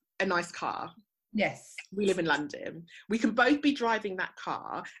have a nice car. Yes. We live in London. We can both be driving that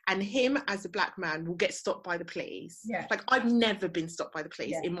car, and him as a Black man will get stopped by the police. Like, I've never been stopped by the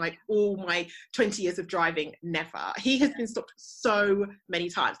police in all my 20 years of driving, never. He has been stopped so many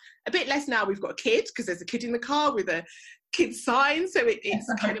times. A bit less now, we've got a kid, because there's a kid in the car with a kid's sign, so it's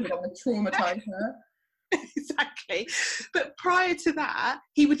I kind hope of you don't want to traumatise her. exactly. But prior to that,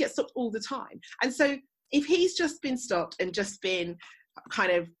 he would get stopped all the time. And so if he's just been stopped and just been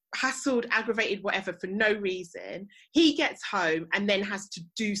kind of hassled, aggravated, whatever, for no reason, he gets home and then has to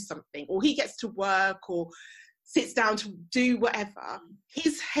do something, or he gets to work or sits down to do whatever,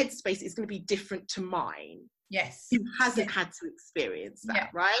 his headspace is going to be different to mine. Yes. Who hasn't had to experience that, yeah.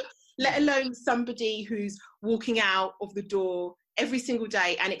 right? Let alone somebody who's walking out of the door every single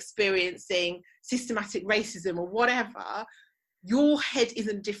day and experiencing systematic racism or whatever. Your head is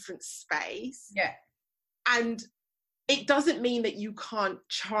in a different space. Yeah. And it doesn't mean that you can't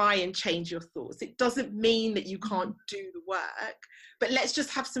try and change your thoughts. It doesn't mean that you can't do the work. But let's just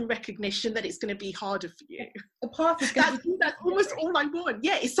have some recognition that it's going to be harder for you. The path is going to be that's almost all I want.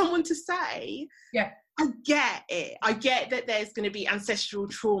 Yeah, is someone to say, yeah, I get it. I get that there's going to be ancestral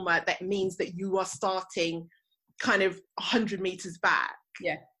trauma that means that you are starting kind of 100 meters back.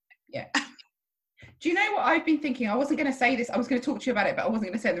 Yeah, yeah. Do you know what I've been thinking? I wasn't going to say this. I was going to talk to you about it, but I wasn't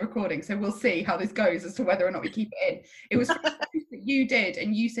going to say it in the recording. So we'll see how this goes as to whether or not we keep it in. It was that you did,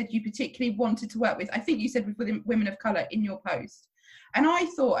 and you said you particularly wanted to work with, I think you said with women of colour in your post. And I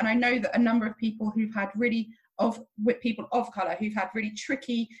thought, and I know that a number of people who've had with people of colour who've had really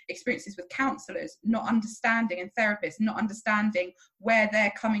tricky experiences with counsellors, not understanding, and therapists, not understanding where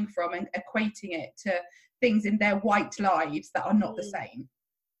they're coming from and equating it to things in their white lives that are not the same.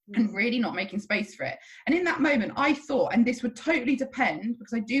 And really not making space for it. And in that moment, I thought, and this would totally depend,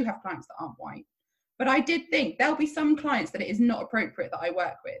 because I do have clients that aren't white, but I did think there'll be some clients that it is not appropriate that I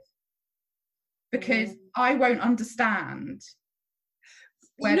work with, because I won't understand.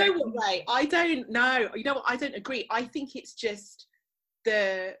 You know what, Ray? I don't know. You know what? I don't agree. I think it's just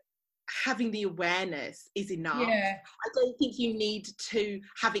having the awareness is enough. Yeah. I don't think you need to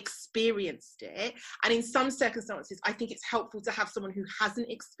have experienced it. And in some circumstances, I think it's helpful to have someone who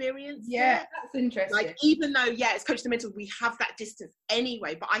hasn't experienced it. Yeah, that's interesting. Like, even though, yeah, it's Coach the Mental, we have that distance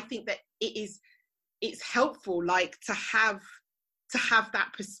anyway, but I think that it's helpful, like, to have that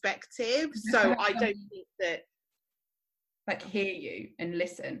perspective. So I don't think that, like, hear you and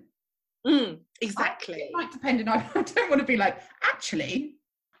listen. Exactly. Like, depending on, I don't want to be like, actually,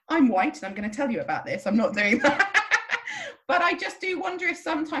 I'm white and I'm going to tell you about this. I'm not doing that. But I just do wonder if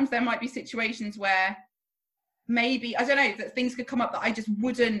sometimes there might be situations where maybe, I don't know, that things could come up that I just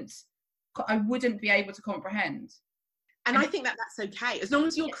wouldn't be able to comprehend. And I think that that's okay, as long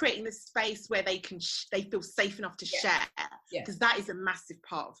as you're creating this space where they feel safe enough to share, because that is a massive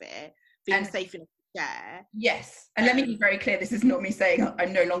part of it, being safe enough to share. Yes, and let me be very clear, this is not me saying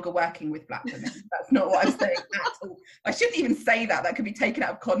I'm no longer working with Black women. That's not what I'm saying at all. I shouldn't even say that. That could be taken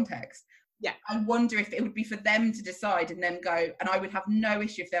out of context. Yeah, I wonder if it would be for them to decide and then go, and I would have no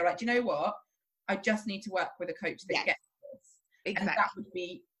issue if they're like, do you know what? I just need to work with a coach that gets this. Exactly. And that would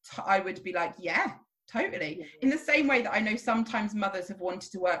be, I would be like, yeah, totally. Yeah. In the same way that I know sometimes mothers have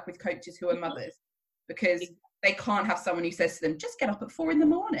wanted to work with coaches who are mothers because they can't have someone who says to them, just get up at 4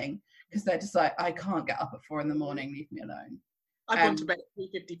 a.m, because they're just like, I can't get up at 4 a.m, leave me alone. I've gone to bed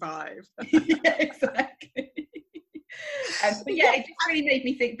at 3:55. Yeah, exactly. But yeah, it just really made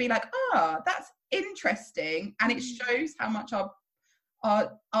me be like, that's interesting, and it shows how much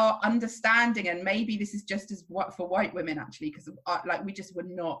our understanding, and maybe this is just as what for white women actually, because like we just were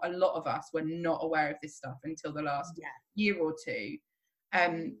not, a lot of us were not aware of this stuff until the last year or two.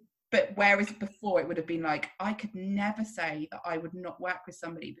 But whereas before it would have been like, I could never say that I would not work with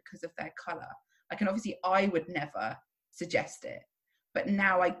somebody because of their colour. Like, and obviously I would never suggest it. But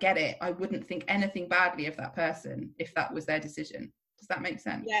now I get it. I wouldn't think anything badly of that person if that was their decision. Does that make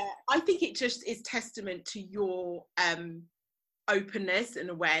sense? Yeah, I think it just is testament to your openness and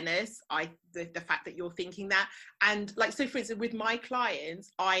awareness. The fact that you're thinking that. And like, so for instance, with my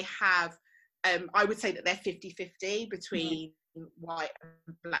clients, I have, I would say that they're 50-50 between white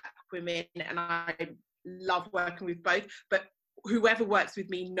and Black women, and I love working with both, but whoever works with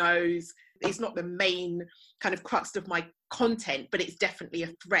me knows it's not the main kind of crux of my content, but it's definitely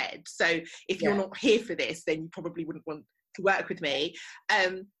a thread. So if you're not here for this, then you probably wouldn't want to work with me.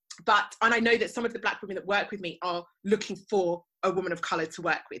 And I know that some of the Black women that work with me are looking for a woman of colour to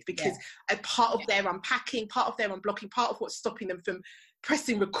work with, because a part of their unpacking, part of their unblocking, part of what's stopping them from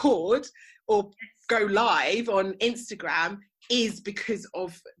pressing record or go live on Instagram is because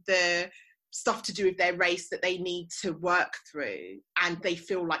of the stuff to do with their race that they need to work through, and they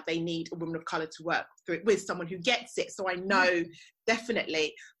feel like they need a woman of colour to work through it with, someone who gets it. So I know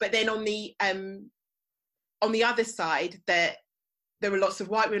definitely. But then on the other side, that there are lots of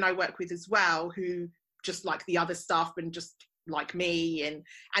white women I work with as well who just like the other stuff and just like me,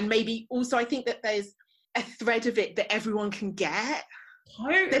 and maybe also I think that there's a thread of it that everyone can get,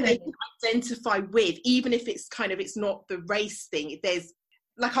 Totally. that they can identify with, even if it's kind of, it's not the race thing. There's,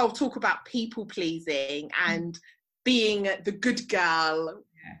 like, I'll talk about people pleasing and being the good girl,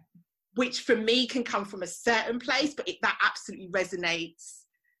 which for me can come from a certain place, but that absolutely resonates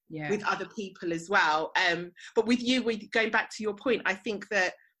with other people as well. But with you, going back to your point, I think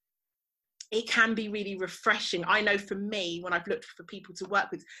that it can be really refreshing. I know for me, when I've looked for people to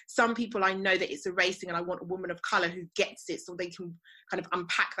work with, some people I know that it's a race thing, and I want a woman of colour who gets it so they can kind of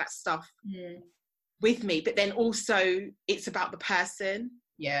unpack that stuff with me. But then also it's about the person.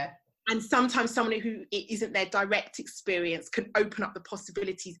 Yeah. And sometimes someone who it isn't their direct experience can open up the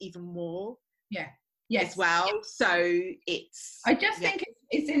possibilities even more. Yeah. Yes. As well. So I just think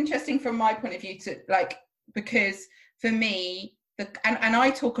it's interesting from my point of view to, like, because for me, and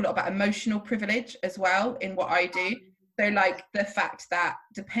I talk a lot about emotional privilege as well in what I do. So, like, the fact that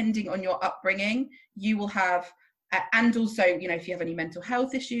depending on your upbringing, you will have, and also, you know, if you have any mental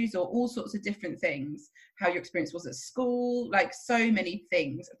health issues or all sorts of different things, how your experience was at school, like so many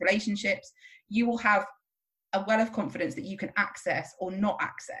things, relationships, you will have a well of confidence that you can access or not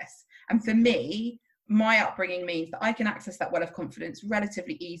access. And for me, my upbringing means that I can access that well of confidence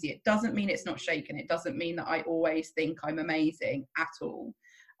relatively easy. It doesn't mean it's not shaken. It doesn't mean that I always think I'm amazing at all.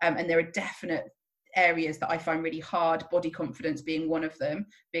 And there are definite areas that I find really hard, body confidence being one of them.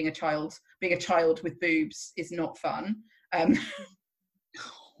 Being a child with boobs is not fun.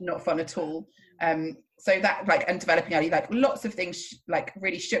 Not fun at all. So that, like, and developing early, like, lots of things like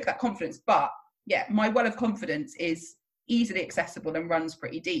really shook that confidence. But yeah, my well of confidence is easily accessible and runs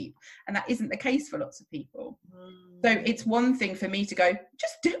pretty deep, and that isn't the case for lots of people. So it's one thing for me to go,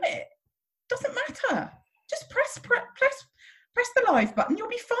 just do it, doesn't matter, just press the live button, you'll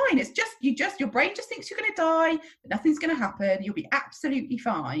be fine. It's just your brain just thinks you're going to die, but nothing's going to happen, you'll be absolutely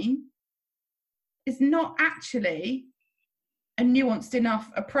fine. It's not actually a nuanced enough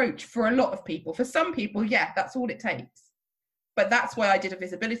approach for a lot of people. For some people, yeah, that's all it takes. But that's why I did a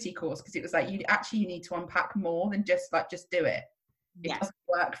visibility course, because it was like, you need to unpack more than just do it. It doesn't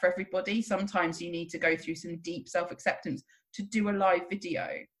work for everybody. Sometimes you need to go through some deep self-acceptance to do a live video.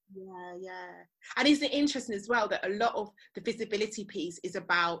 Yeah. And isn't it interesting as well that a lot of the visibility piece is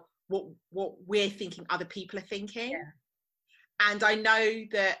about what we're thinking other people are thinking? Yeah. And I know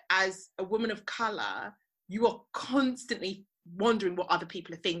that as a woman of colour, you are constantly wondering what other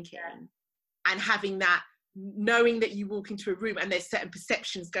people are thinking, and having that, knowing that you walk into a room and there's certain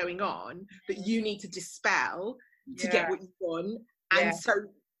perceptions going on that you need to dispel to get what you want. And so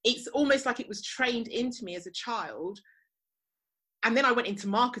it's almost like it was trained into me as a child. And then I went into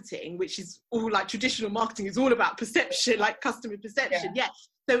marketing, which is all like traditional marketing is all about perception, like customer perception.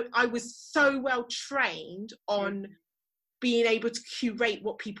 So I was so well trained on being able to curate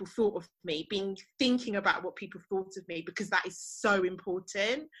what people thought of me, thinking about what people thought of me, because that is so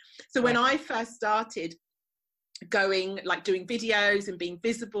important. So when I first started doing videos and being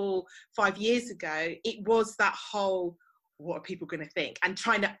visible 5 years ago, it was that whole, what are people going to think, and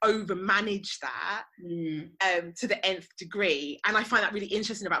trying to over manage that to the nth degree. And I find that really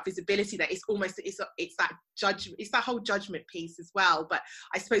interesting about visibility, that it's that judgment, it's that whole judgment piece as well. But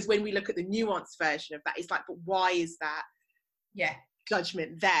I suppose when we look at the nuanced version of that, it's like, but why is that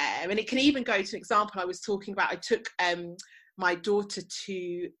judgment there? And it can even go to an example I was talking about. I took my daughter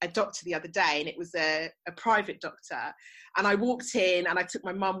to a doctor the other day, and it was a private doctor, and I walked in and I took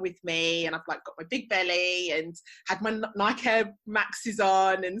my mum with me, and I've like got my big belly and had my Nike Maxes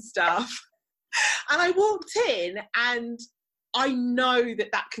on and stuff. And I walked in, and I know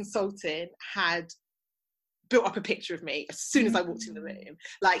that consultant had built up a picture of me as soon as I walked in the room.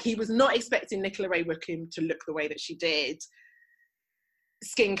 Like, he was not expecting Nicola Rae-Wickham to look the way that she did.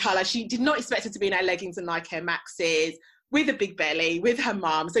 Skin colour, she did not expect her to be in her leggings and Nike Maxes, with a big belly, with her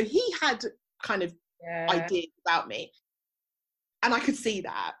mum. So he had kind of ideas about me. And I could see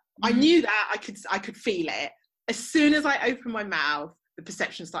that. I knew that, I could feel it. As soon as I opened my mouth, the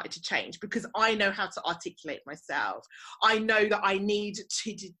perception started to change, because I know how to articulate myself. I know that I need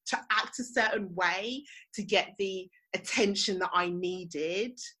to act a certain way to get the attention that I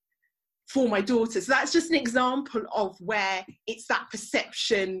needed for my daughter. So that's just an example of where it's that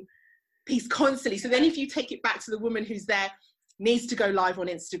perception piece constantly. So then if you take it back to the woman who's there, needs to go live on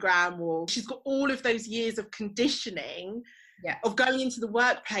Instagram, or she's got all of those years of conditioning of going into the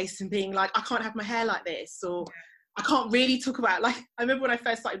workplace and being like, I can't have my hair like this, or I can't really talk about, like, I remember when I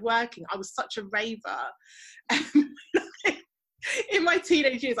first started working, I was such a raver. In my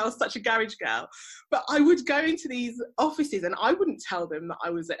teenage years, I was such a garage girl, but I would go into these offices and I wouldn't tell them that I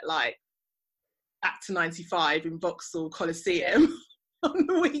was at like Actor 95 in Vauxhall Coliseum on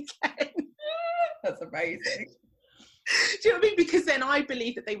the weekend. That's amazing. Do you know what I mean? Because then I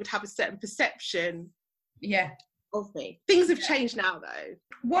believe that they would have a certain perception of me. Things have changed now, though.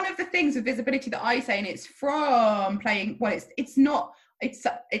 One of the things with visibility that I say, and it's from playing, well, it's not,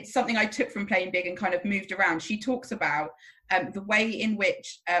 it's something I took from Playing Big and kind of moved around. She talks about the way in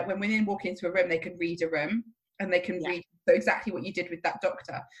which when women walk into a room, they can read a room, and they can read, so exactly what you did with that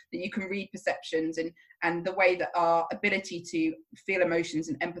doctor, that you can read perceptions, and the way that our ability to feel emotions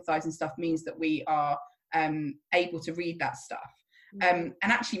and empathize and stuff means that we are able to read that stuff. And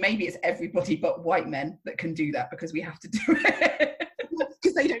actually maybe it's everybody but white men that can do that, because we have to do it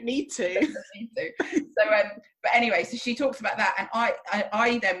because they don't need to. So but anyway, so she talks about that, and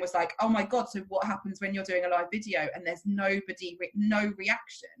I then was like, oh my god, so what happens when you're doing a live video and there's no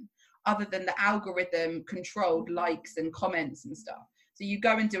reaction other than the algorithm controlled likes and comments and stuff? So you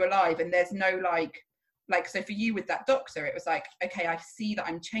go and do a live and there's no like so for you with that doctor, it was like, okay, I see that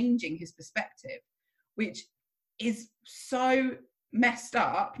I'm changing his perspective, which is so messed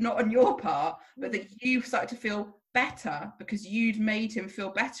up, not on your part, but that you started to feel better because you'd made him feel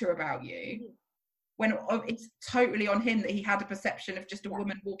better about you, when it's totally on him that he had a perception of just a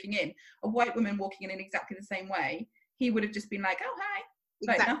woman walking in, a white woman walking in exactly the same way. He would have just been like, oh hi.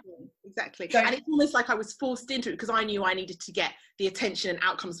 Exactly. So, and it's almost like I was forced into it because I knew I needed to get the attention and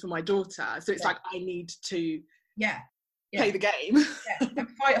outcomes for my daughter, so it's like I need to play the game and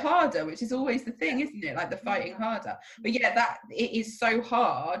fight harder, which is always the thing, isn't it? Like the fighting harder. But that it is so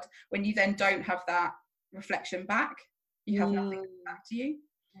hard when you then don't have that reflection back. You have nothing back to you.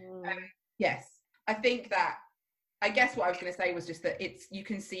 Yes, I think that, I guess what I was going to say was just that you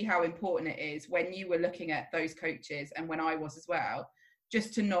can see how important it is when you were looking at those coaches, and when I was as well,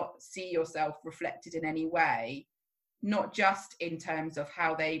 just to not see yourself reflected in any way, not just in terms of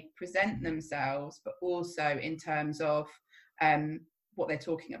how they present themselves, but also in terms of what they're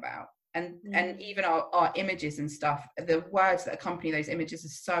talking about. And even our images and stuff, the words that accompany those images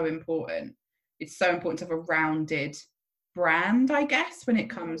are so important. It's so important to have a rounded brand, I guess, when it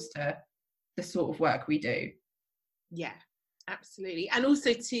comes to the sort of work we do. Yeah, absolutely. And also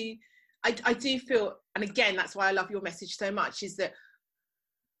I do feel, and again, that's why I love your message so much, is that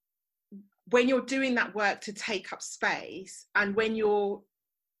when you're doing that work to take up space, and when you're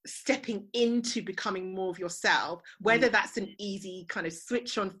stepping into becoming more of yourself, whether that's an easy kind of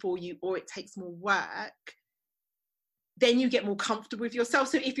switch on for you or it takes more work, then you get more comfortable with yourself.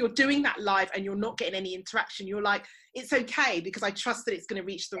 So if you're doing that live and you're not getting any interaction, you're like, it's okay, because I trust that it's going to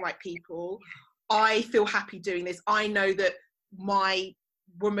reach the right people. I feel happy doing this. I know that my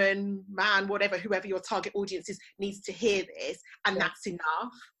woman, man, whatever, whoever your target audience is, needs to hear this, and that's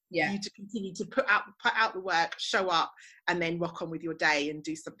enough. You to continue to put out the work, show up, and then rock on with your day and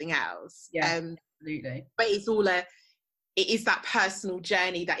do something else. Absolutely. But it is that personal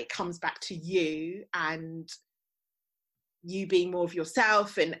journey that it comes back to you, and you being more of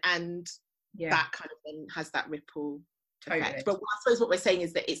yourself, and that kind of thing has that ripple effect. But I suppose what we're saying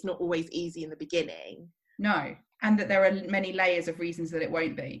is that it's not always easy in the beginning. No, and that there are many layers of reasons that it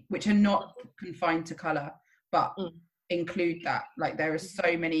won't be, which are not confined to colour, but include that. Like there are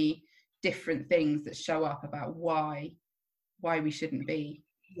so many different things that show up about why we shouldn't be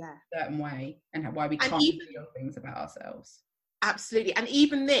a certain way, and why we can't feel things about ourselves. Absolutely. And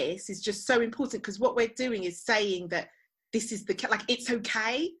even this is just so important, because what we're doing is saying that this is like, it's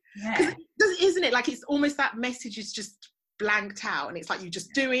okay. Isn't it? Like, it's almost that message is just blanked out, and it's like, you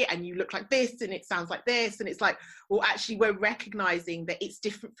just do it and you look like this and it sounds like this, and it's like, well, actually we're recognizing that it's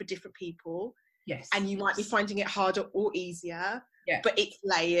different for different people. And you might be finding it harder or easier, but it's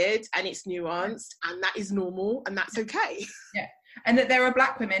layered and it's nuanced, and that is normal, and that's okay. And that there are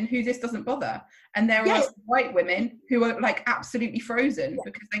black women who this doesn't bother, and there are white women who are like absolutely frozen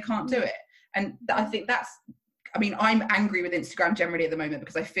because they can't do it. And I think I'm angry with Instagram generally at the moment,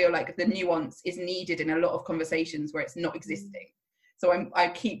 because I feel like the nuance is needed in a lot of conversations where it's not existing. So I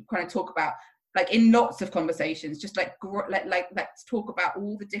keep trying to talk about, like, in lots of conversations, just like let's talk about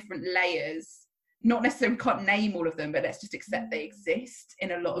all the different layers. Not necessarily, we can't name all of them, but let's just accept they exist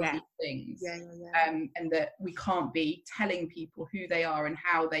in a lot of these things. And that we can't be telling people who they are and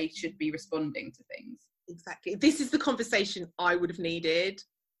how they should be responding to things. Exactly. This is the conversation I would have needed.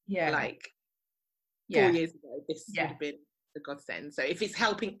 4 years ago. This would have been a godsend. So if it's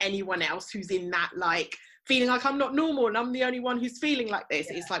helping anyone else who's in that, like, feeling like I'm not normal and I'm the only one who's feeling like this,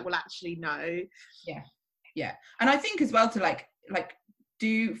 it's like, well, actually, no. And I think as well to like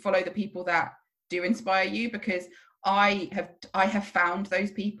do follow the people that do inspire you, because I have found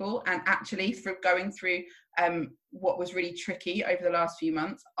those people, and actually through going through what was really tricky over the last few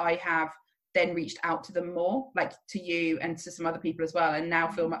months, I have then reached out to them more, like to you and to some other people as well, and now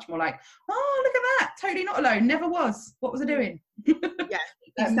feel much more like, oh, look at totally not alone. Never was. What was I doing? Yeah,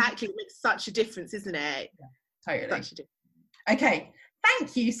 exactly. It makes such a difference, isn't it? Yeah, totally. Such a difference. Okay.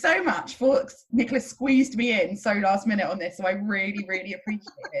 Thank you so much for Nicola squeezed me in so last minute on this. So I really, really appreciate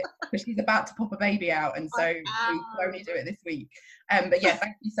it, because she's about to pop a baby out, and so we can only do it this week. But yeah,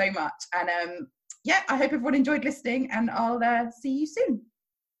 thank you so much. And yeah, I hope everyone enjoyed listening, and I'll see you soon.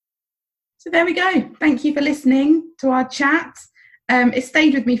 So there we go. Thank you for listening to our chat. It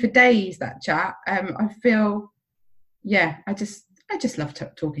stayed with me for days, that chat. I feel, yeah, I just love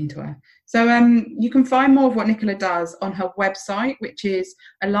talking to her. So you can find more of what Nicola does on her website, which is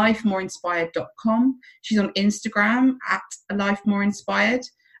alifemoreinspired.com. She's on Instagram at alifemoreinspired.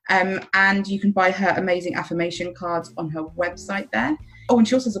 And you can buy her amazing affirmation cards on her website there. Oh, and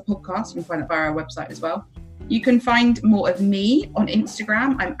she also has a podcast. You can find that via our website as well. You can find more of me on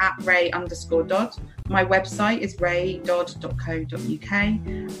Instagram. I'm at Rae_Dodd. My website is raedodd.co.uk.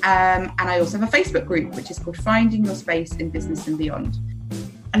 And I also have a Facebook group, which is called Finding Your Space in Business and Beyond.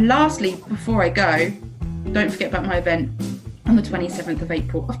 And lastly, before I go, don't forget about my event on the 27th of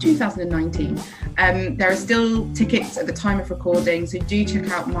April of 2019. There are still tickets at the time of recording, so do check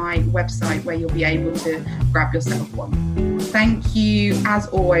out my website where you'll be able to grab yourself one. Thank you, as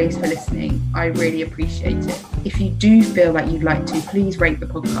always, for listening. I really appreciate it. If you do feel like you'd like to, please rate the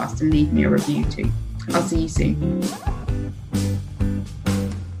podcast and leave me a review too. I'll see you soon.